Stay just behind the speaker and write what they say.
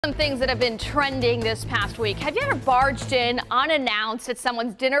Some things that have been trending this past week. Have you ever barged in unannounced at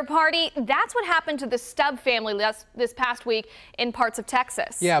someone's dinner party? That's what happened to the Stubb family this past week in parts of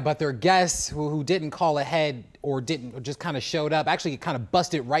Texas. Yeah, but their guests who didn't call ahead or just kind of showed up, actually kind of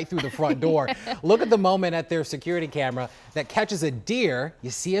busted right through the front door. Look at the moment at their security camera that catches a deer. You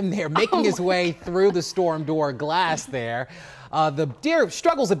see him there making his way through the storm door glass there. The deer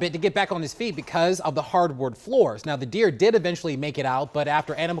struggles a bit to get back on his feet because of the hardwood floors. Now, the deer did eventually make it out, but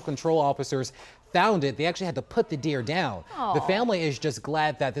after animal control officers found it, they actually had to put the deer down. Aww. The family is just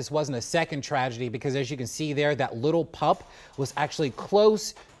glad that this wasn't a second tragedy because, as you can see there, that little pup was actually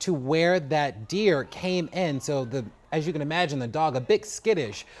close to where that deer came in. So as you can imagine, the dog a bit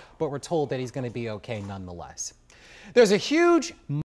skittish, but we're told that he's going to be okay nonetheless. There's a huge